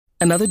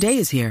Another day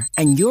is here,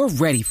 and you're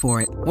ready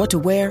for it. What to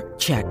wear?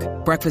 Check.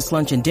 Breakfast,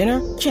 lunch, and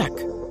dinner? Check.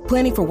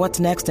 Planning for what's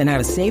next and how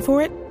to save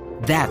for it?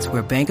 That's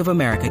where Bank of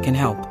America can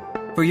help.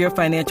 For your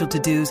financial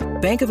to-dos,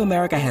 Bank of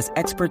America has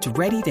experts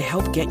ready to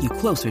help get you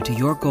closer to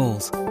your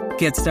goals.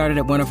 Get started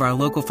at one of our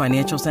local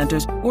financial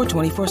centers or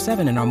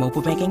 24/7 in our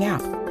mobile banking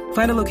app.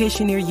 Find a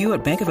location near you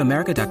at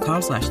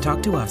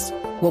bankofamerica.com/talktous.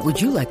 What would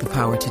you like the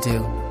power to do?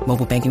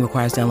 Mobile banking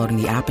requires downloading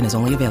the app and is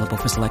only available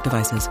for select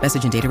devices.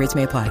 Message and data rates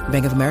may apply.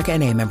 Bank of America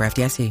N.A., member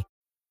FDIC.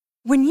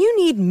 When you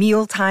need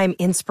mealtime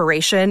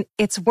inspiration,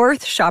 it's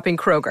worth shopping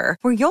Kroger,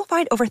 where you'll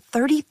find over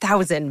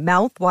 30,000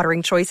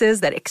 mouth-watering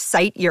choices that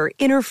excite your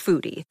inner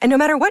foodie. And no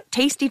matter what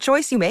tasty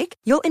choice you make,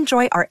 you'll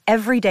enjoy our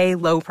everyday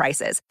low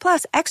prices,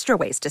 plus extra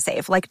ways to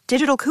save, like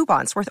digital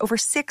coupons worth over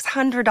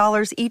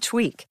 $600 each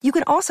week. You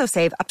can also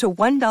save up to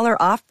 $1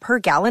 off per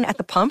gallon at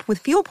the pump with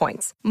fuel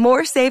points.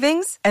 More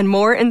savings and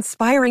more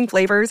inspiring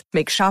flavors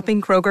make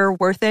shopping Kroger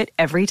worth it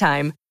every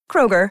time.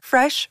 Kroger,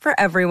 fresh for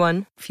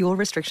everyone. Fuel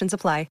restrictions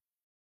apply.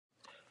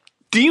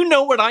 Do you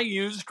know what I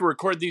use to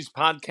record these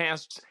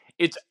podcasts?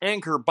 It's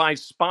Anchor by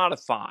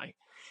Spotify.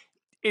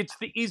 It's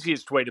the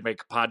easiest way to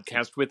make a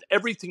podcast with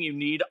everything you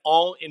need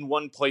all in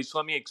one place.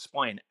 Let me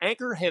explain.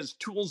 Anchor has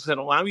tools that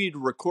allow you to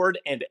record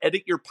and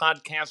edit your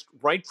podcast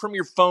right from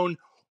your phone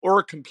or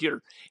a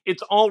computer.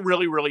 It's all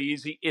really, really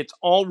easy. It's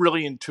all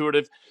really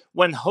intuitive.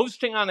 When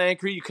hosting on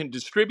Anchor, you can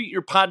distribute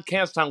your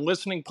podcast on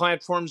listening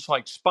platforms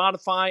like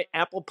Spotify,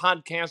 Apple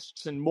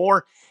Podcasts, and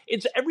more.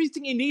 It's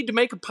everything you need to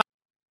make a podcast.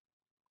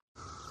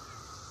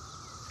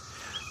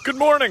 Good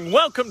morning.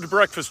 Welcome to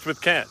Breakfast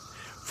with Ken.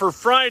 For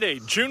Friday,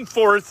 June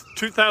 4th,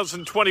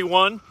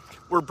 2021,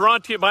 we're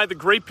brought to you by the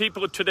great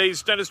people at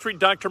Today's Dentistry.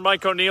 Dr.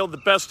 Mike O'Neill, the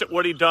best at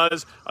what he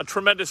does, a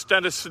tremendous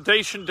dentist,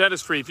 sedation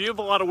dentistry. If you have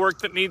a lot of work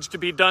that needs to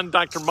be done,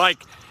 Dr.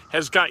 Mike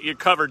has got you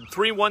covered.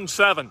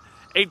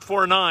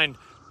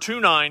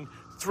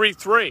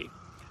 317-849-2933.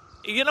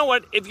 You know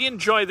what? If you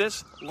enjoy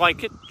this,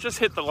 like it, just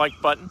hit the like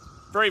button.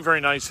 Very,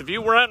 very nice of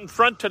you. We're out in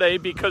front today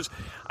because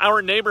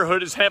our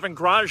neighborhood is having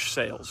garage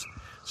sales.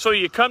 So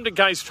you come to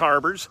Geist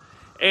Harbors,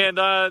 and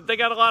they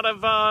got a lot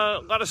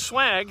of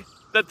swag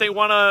that they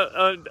want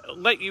to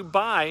let you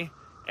buy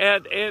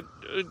at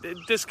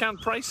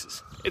discount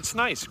prices. It's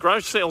nice.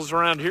 Garage sales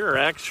around here are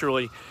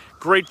actually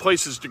great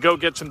places to go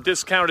get some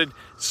discounted,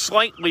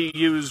 slightly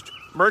used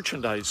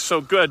merchandise. So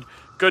good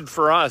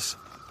for us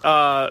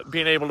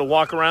being able to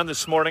walk around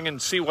this morning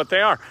and see what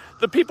they are.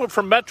 The people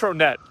from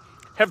MetroNet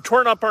have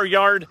torn up our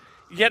yard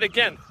yet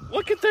again.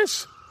 Look at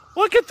this.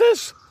 Look at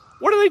this.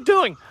 What are they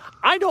doing?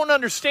 I don't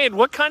understand.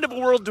 What kind of a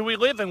world do we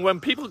live in when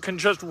people can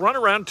just run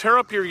around, tear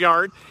up your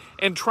yard,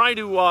 and try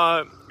to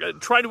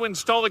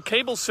install a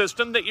cable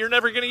system that you're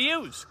never going to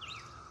use?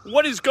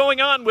 What is going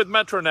on with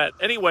MetroNet?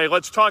 Anyway,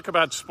 let's talk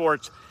about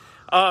sports.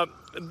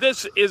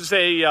 This is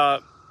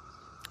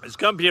it's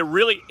going to be a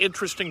really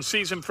interesting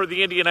season for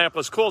the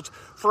Indianapolis Colts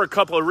for a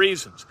couple of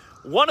reasons.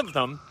 One of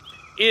them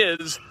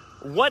is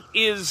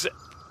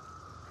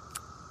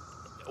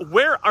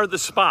where are the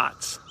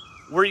spots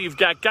where you've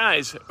got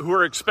guys who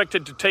are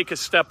expected to take a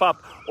step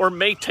up or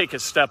may take a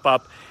step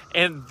up,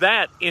 and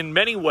that, in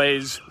many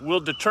ways, will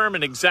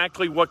determine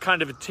exactly what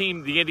kind of a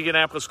team the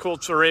Indianapolis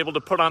Colts are able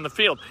to put on the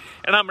field.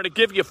 And I'm going to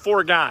give you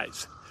 4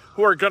 guys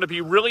who are going to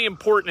be really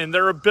important in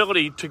their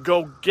ability to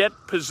go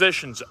get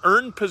positions,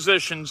 earn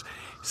positions,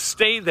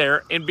 stay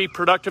there, and be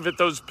productive at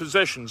those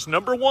positions.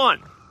 Number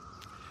 1,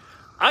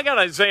 I got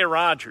Isaiah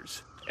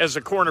Rodgers as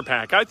a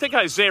cornerback. I think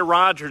Isaiah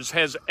Rodgers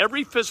has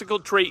every physical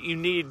trait you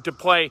need to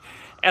play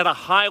at a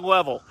high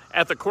level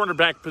at the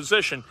cornerback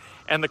position,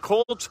 and the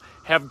Colts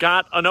have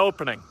got an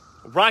opening.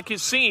 Rock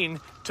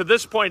Ya-Sin, to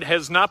this point,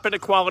 has not been a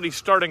quality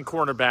starting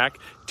cornerback.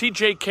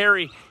 TJ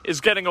Carey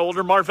is getting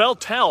older. Marvell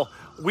Tell,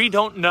 we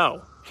don't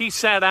know. He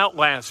sat out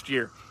last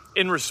year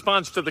in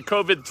response to the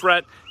COVID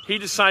threat. He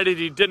decided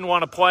he didn't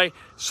want to play.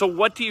 So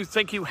what do you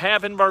think you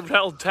have in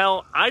Marvell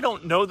Tell? I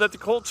don't know that the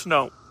Colts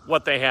know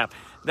what they have.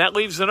 That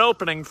leaves an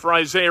opening for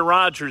Isaiah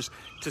Rodgers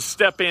to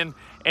step in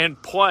and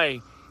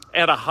play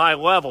at a high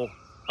level.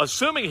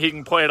 Assuming he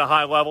can play at a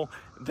high level,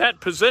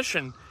 that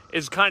position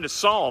is kind of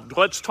solved.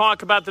 Let's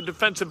talk about the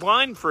defensive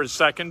line for a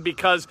second,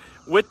 because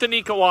with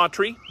Danico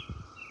Autry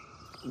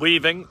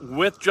leaving,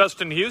 with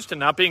Justin Houston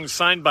not being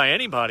signed by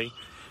anybody,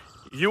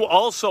 you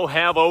also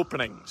have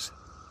openings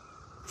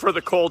for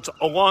the Colts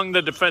along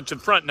the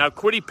defensive front. Now,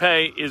 Kwity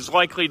Paye is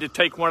likely to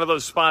take one of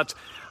those spots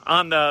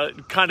on the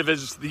kind of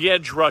as the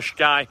edge rush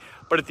guy.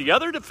 But at the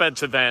other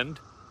defensive end,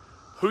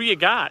 who you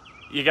got?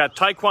 You got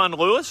Tyquan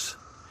Lewis.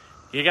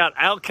 You got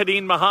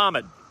Al-Quadin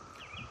Muhammad.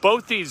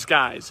 Both these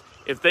guys,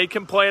 if they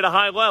can play at a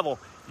high level,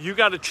 you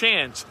got a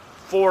chance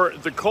for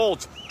the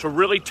Colts to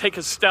really take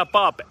a step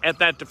up at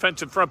that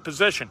defensive front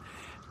position.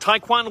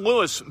 Tyquan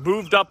Lewis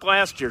moved up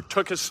last year,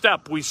 took a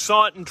step. We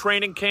saw it in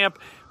training camp,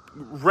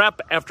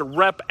 rep after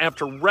rep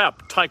after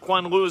rep.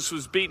 Tyquan Lewis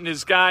was beating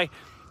his guy.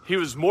 He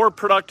was more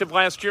productive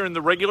last year in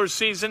the regular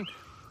season.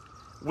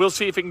 We'll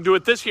see if he can do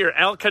it this year.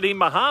 Al-Quadin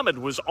Muhammad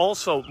was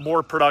also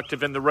more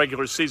productive in the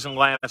regular season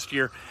last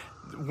year.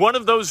 one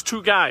of those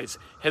two guys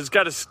has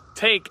got to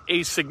take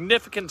a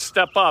significant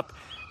step up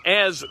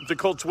as the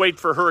Colts wait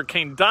for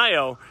Hurricane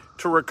Dio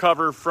to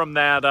recover from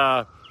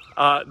that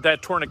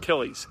torn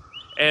Achilles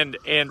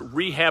and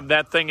rehab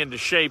that thing into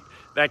shape,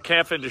 that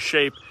calf into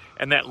shape,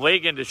 and that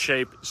leg into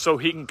shape so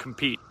he can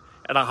compete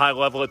at a high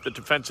level at the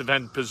defensive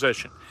end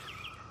position.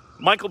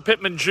 Michael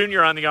Pittman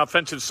Jr. on the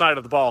offensive side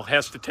of the ball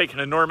has to take an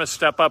enormous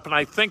step up, and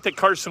I think that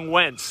Carson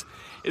Wentz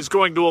is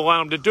going to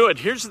allow him to do it.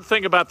 Here's the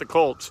thing about the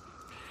Colts.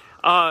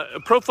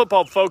 Pro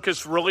Football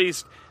Focus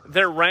released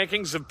their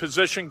rankings of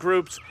position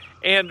groups,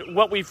 and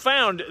what we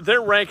found,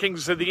 their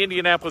rankings of the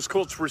Indianapolis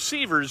Colts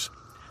receivers,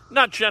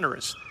 not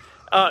generous.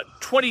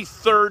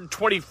 23rd,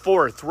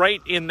 24th,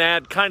 right in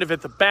that kind of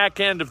at the back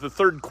end of the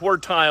third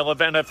quartile of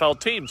NFL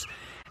teams.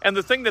 And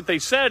the thing that they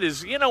said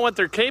is, you know what,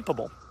 they're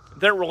capable.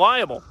 They're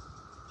reliable.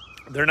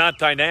 They're not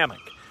dynamic.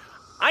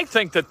 I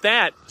think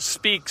that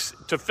speaks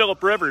to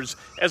Phillip Rivers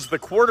as the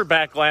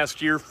quarterback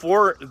last year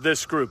for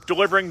this group,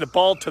 delivering the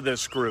ball to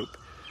this group,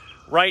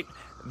 right?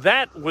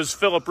 That was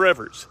Phillip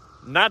Rivers.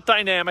 Not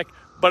dynamic,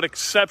 but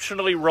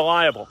exceptionally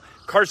reliable.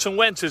 Carson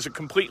Wentz is a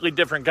completely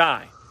different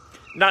guy.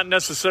 Not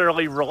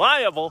necessarily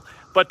reliable,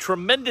 but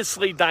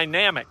tremendously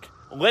dynamic.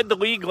 Led the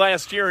league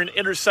last year in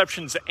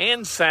interceptions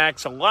and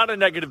sacks, a lot of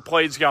negative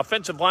plays. The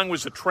offensive line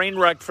was a train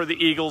wreck for the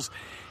Eagles,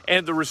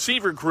 and the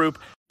receiver group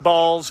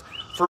balls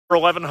for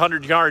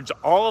 1,100 yards.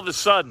 All of a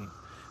sudden,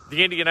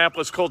 the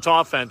Indianapolis Colts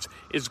offense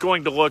is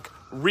going to look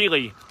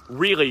really,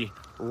 really,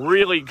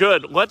 really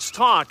good. Let's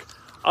talk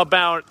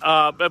about,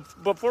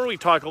 before we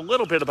talk a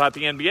little bit about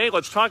the NBA,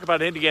 let's talk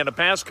about Indiana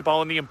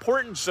basketball and the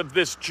importance of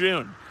this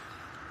June.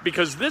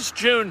 Because this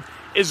June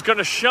is going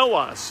to show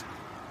us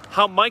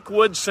how Mike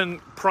Woodson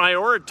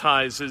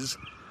prioritizes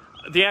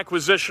the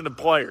acquisition of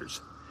players.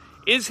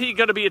 Is he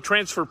going to be a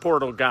transfer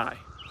portal guy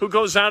who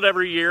goes out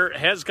every year,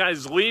 has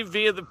guys leave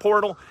via the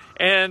portal,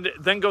 and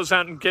then goes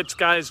out and gets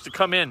guys to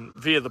come in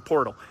via the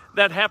portal?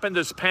 That happened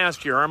this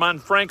past year.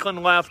 Armand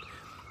Franklin left,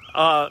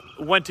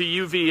 went to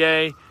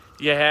UVA.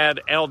 You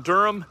had Al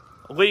Durham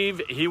leave.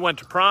 He went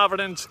to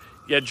Providence.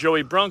 You had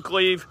Joey Brunk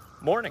leave.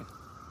 Morning.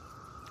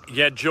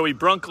 You had Joey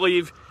Brunk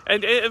leave.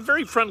 And a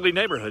very friendly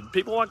neighborhood.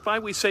 People walk by,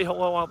 we say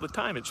hello all the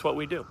time. It's what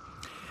we do.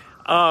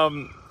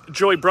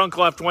 Joey Brunk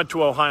left, went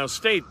to Ohio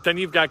State. Then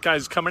you've got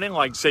guys coming in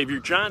like Xavier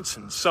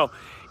Johnson. So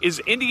is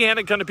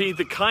Indiana going to be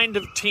the kind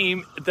of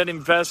team that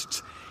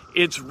invests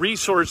its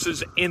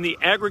resources in the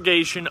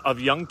aggregation of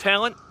young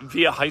talent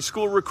via high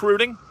school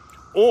recruiting?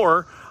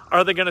 Or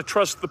are they going to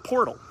trust the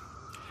portal?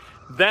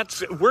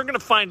 We're going to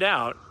find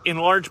out in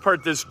large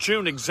part this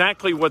June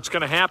exactly what's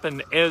going to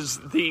happen as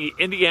the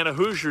Indiana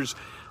Hoosiers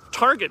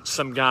target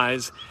some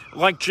guys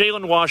like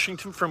Jalen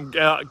Washington from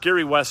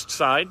Gary West's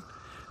side.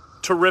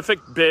 Terrific,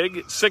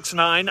 big,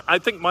 6'9". I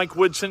think Mike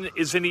Woodson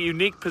is in a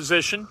unique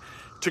position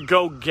to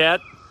go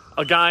get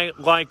a guy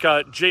like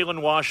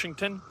Jalen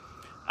Washington.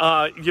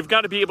 You've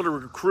got to be able to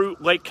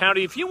recruit Lake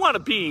County. If you want to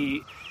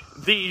be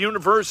the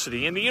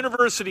university and the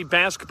university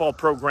basketball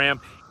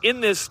program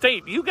in this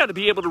state, you've got to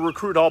be able to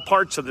recruit all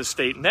parts of the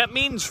state. And that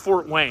means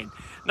Fort Wayne,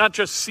 not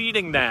just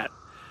ceding that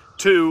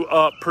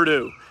to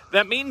Purdue.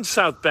 That means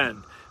South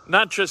Bend,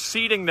 not just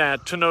ceding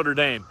that to Notre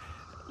Dame.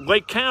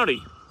 Lake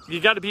County, you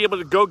got to be able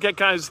to go get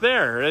guys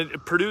there.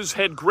 Purdue's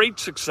had great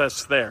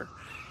success there.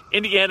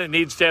 Indiana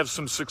needs to have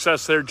some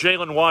success there.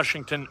 Jalen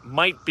Washington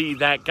might be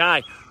that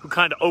guy who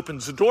kind of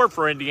opens the door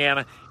for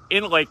Indiana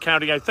in Lake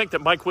County. I think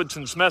that Mike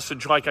Woodson's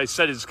message, like I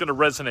said, is going to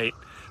resonate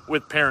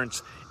with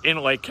parents in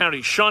Lake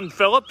County. Sean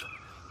Phillip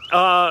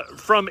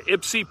from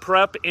Ypsi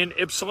Prep in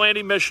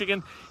Ypsilanti,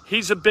 Michigan.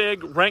 He's a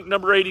big, ranked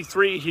number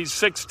 83. He's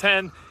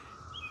 6'10".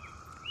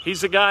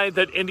 He's a guy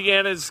that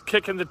Indiana's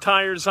kicking the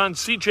tires on.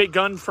 C.J.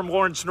 Gunn from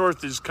Lawrence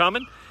North is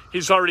coming.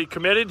 He's already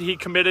committed. He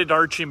committed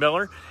Archie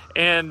Miller.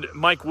 And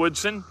Mike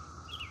Woodson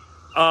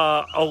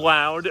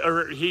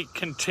he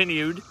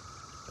continued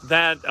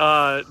that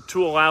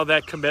to allow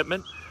that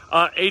commitment.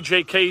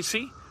 A.J.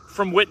 Casey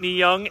from Whitney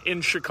Young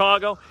in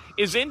Chicago.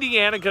 Is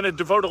Indiana going to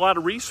devote a lot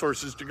of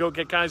resources to go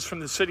get guys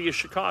from the city of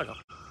Chicago?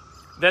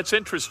 That's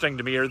interesting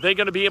to me. Are they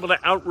going to be able to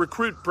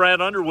out-recruit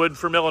Brad Underwood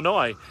from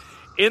Illinois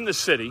in the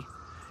city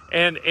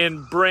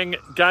and bring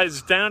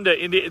guys down to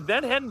Indiana?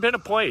 That hadn't been a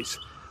place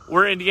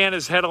where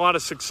Indiana's had a lot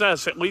of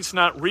success, at least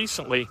not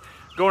recently,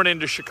 going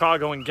into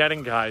Chicago and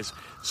getting guys.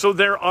 So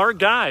there are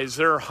guys,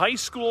 there are high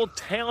school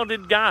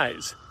talented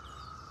guys,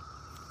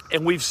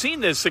 and we've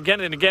seen this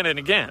again and again and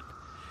again.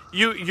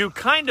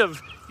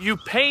 You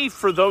pay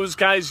for those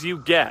guys you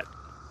get,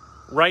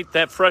 right,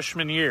 that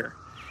freshman year.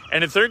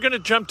 And if they're going to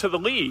jump to the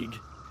league,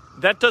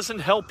 that doesn't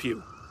help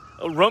you.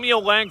 Romeo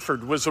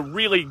Langford was a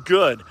really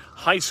good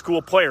high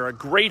school player, a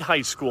great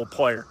high school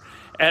player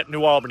at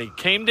New Albany.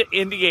 Came to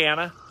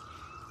Indiana,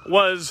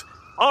 was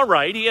all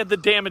right. He had the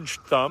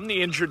damaged thumb,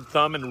 the injured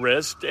thumb and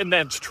wrist, and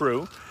that's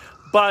true.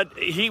 But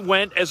he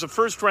went as a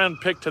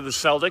first-round pick to the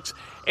Celtics,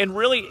 and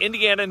really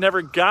Indiana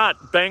never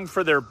got bang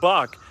for their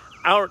buck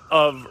out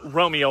of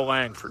Romeo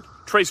Langford.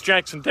 Trace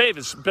Jackson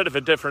Davis, a bit of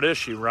a different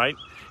issue, right?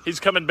 He's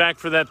coming back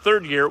for that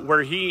third year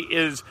where he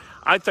is,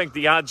 I think,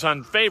 the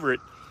odds-on favorite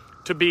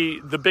to be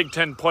the Big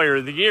Ten Player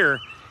of the Year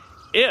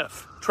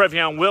if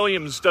Trevion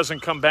Williams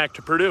doesn't come back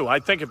to Purdue. I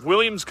think if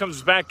Williams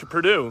comes back to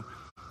Purdue,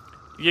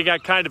 you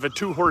got kind of a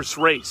two-horse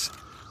race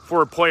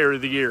for a Player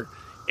of the Year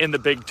in the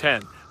Big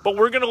Ten. But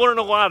we're going to learn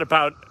a lot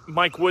about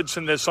Mike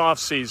Woodson this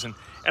offseason,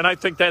 and I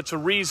think that's a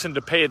reason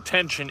to pay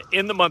attention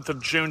in the month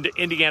of June to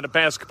Indiana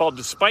basketball,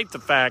 despite the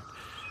fact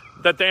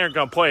that they aren't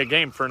going to play a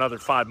game for another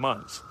 5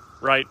 months,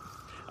 right?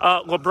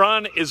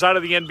 LeBron is out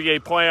of the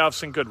NBA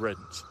playoffs, and good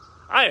riddance.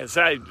 I've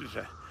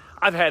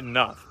had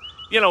enough.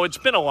 It's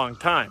been a long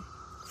time,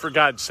 for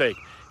God's sake.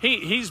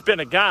 He's been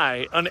a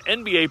guy, an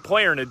NBA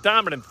player and a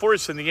dominant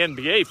force in the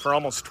NBA for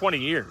almost 20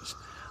 years.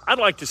 I'd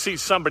like to see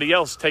somebody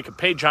else take a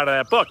page out of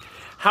that book.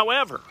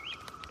 However,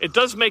 it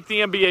does make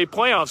the NBA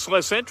playoffs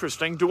less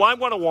interesting. Do I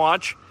want to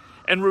watch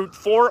and root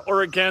for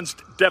or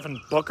against Devin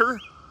Booker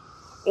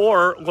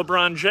or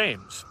LeBron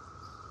James?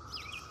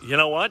 You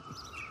know what?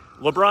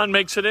 LeBron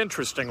makes it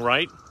interesting,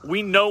 right?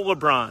 We know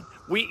LeBron.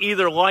 We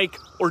either like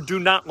or do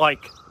not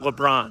like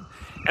LeBron.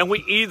 And we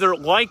either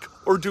like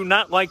or do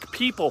not like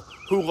people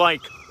who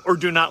like or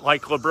do not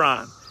like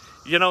LeBron.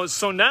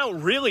 So now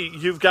really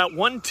you've got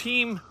one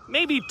team,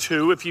 maybe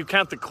two if you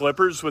count the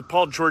Clippers with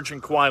Paul George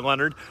and Kawhi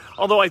Leonard,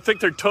 although I think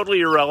they're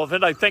totally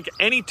irrelevant. I think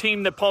any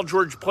team that Paul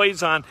George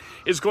plays on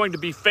is going to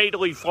be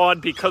fatally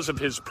flawed because of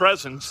his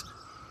presence.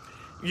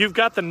 You've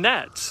got the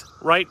Nets,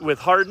 right, with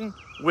Harden,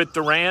 with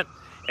Durant,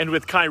 and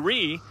with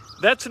Kyrie.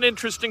 That's an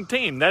interesting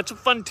team. That's a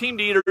fun team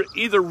to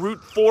either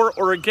root for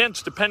or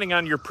against, depending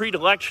on your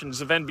predilections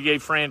of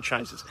NBA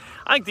franchises.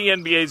 I think the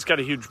NBA's got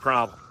a huge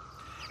problem.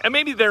 And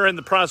maybe they're in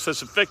the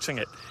process of fixing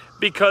it.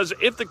 Because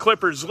if the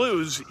Clippers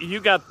lose, you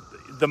got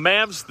the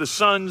Mavs, the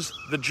Suns,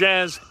 the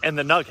Jazz, and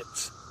the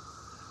Nuggets.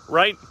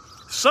 Right?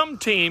 Some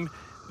team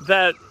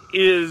that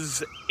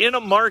is in a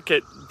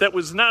market that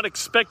was not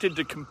expected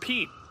to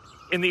compete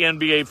in the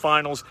NBA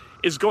Finals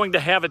is going to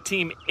have a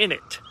team in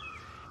it.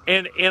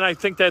 And I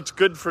think that's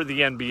good for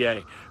the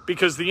NBA.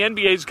 Because the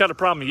NBA's got a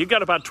problem. You've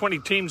got about 20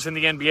 teams in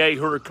the NBA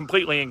who are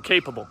completely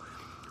incapable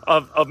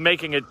of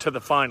making it to the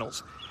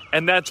finals.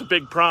 And that's a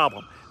big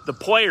problem. The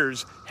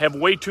players have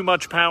way too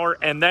much power,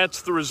 and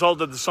that's the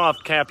result of the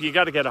soft cap. You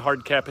got to get a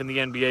hard cap in the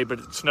NBA, but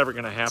it's never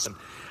going to happen.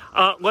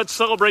 Let's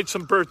celebrate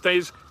some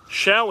birthdays,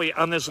 shall we,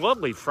 on this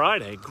lovely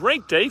Friday.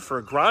 Great day for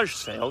a garage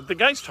sale. The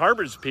Geist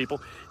Harbors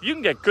people, you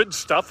can get good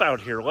stuff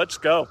out here. Let's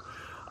go.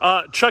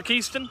 Chuck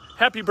Easton,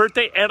 happy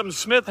birthday. Adam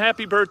Smith,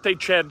 happy birthday.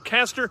 Chad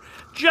Castor,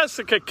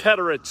 Jessica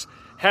Ketteritz,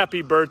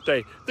 happy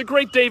birthday. The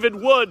great David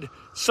Wood,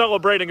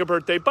 celebrating a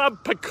birthday.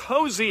 Bob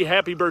Picozzi,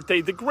 happy birthday.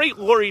 The great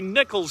Lori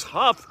Nichols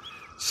Huff,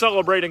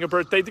 celebrating a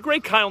birthday. The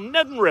great Kyle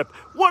Nedenrip.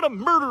 What a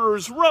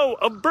murderer's row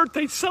of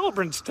birthday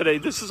celebrants today.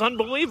 This is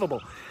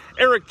unbelievable.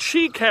 Eric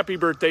Cheek, happy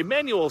birthday.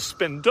 Manuel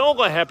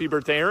Spindola, happy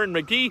birthday. Aaron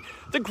McGee.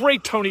 The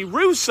great Tony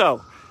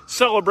Russo,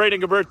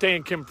 celebrating a birthday.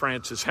 And Kim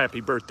Francis,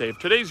 happy birthday. If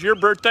today's your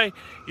birthday,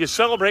 you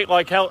celebrate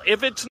like hell.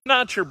 If it's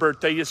not your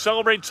birthday, you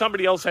celebrate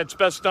somebody else. That's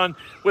best done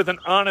with an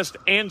honest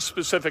and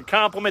specific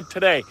compliment.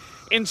 Today,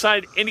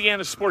 inside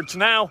Indiana Sports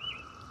Now,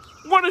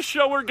 what a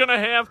show we're going to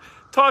have.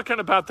 Talking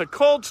about the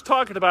Colts,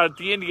 talking about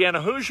the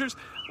Indiana Hoosiers.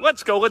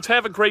 Let's go. Let's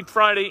have a great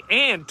Friday.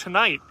 And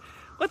tonight,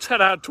 let's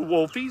head out to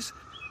Wolfie's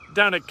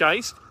down at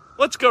Geist.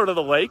 Let's go to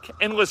the lake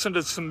and listen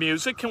to some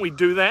music. Can we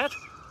do that?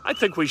 I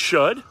think we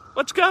should.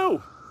 Let's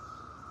go.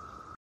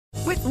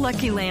 With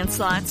Lucky Land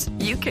Slots,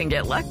 you can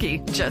get lucky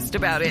just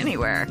about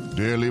anywhere.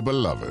 Dearly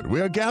beloved,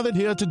 we are gathered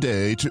here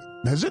today to...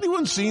 Has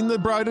anyone seen the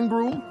bride and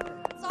groom?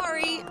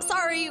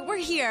 Sorry, we're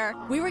here.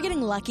 We were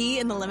getting lucky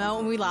in the limo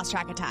and we lost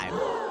track of time.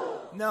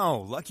 No,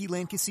 Lucky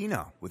Land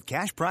Casino, with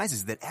cash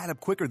prizes that add up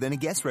quicker than a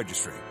guest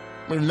registry.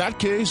 In that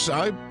case,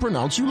 I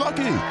pronounce you lucky.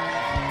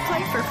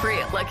 Play for free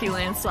at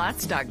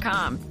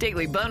LuckyLandSlots.com.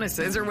 Daily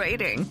bonuses are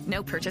waiting.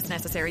 No purchase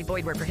necessary.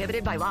 Void where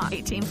prohibited by law.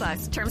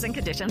 18+. Terms and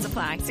conditions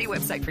apply. See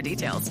website for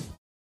details.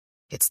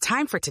 It's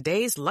time for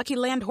today's Lucky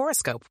Land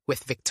horoscope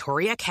with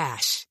Victoria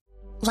Cash.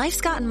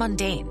 Life's gotten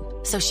mundane,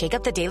 so shake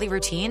up the daily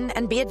routine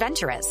and be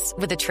adventurous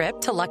with a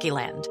trip to Lucky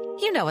Land.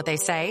 You know what they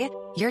say.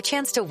 Your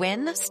chance to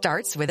win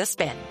starts with a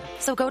spin.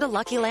 So go to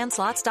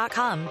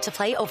LuckyLandSlots.com to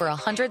play over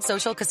 100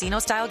 social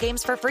casino-style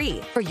games for free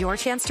for your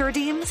chance to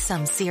redeem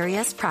some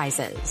serious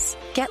prizes.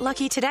 Get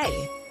lucky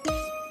today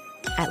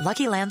at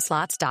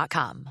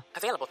LuckyLandSlots.com.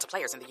 Available to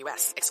players in the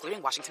U.S.,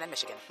 excluding Washington and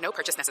Michigan. No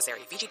purchase necessary.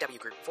 VGW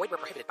Group. Void where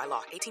prohibited by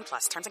law.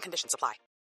 18+. Terms and conditions apply.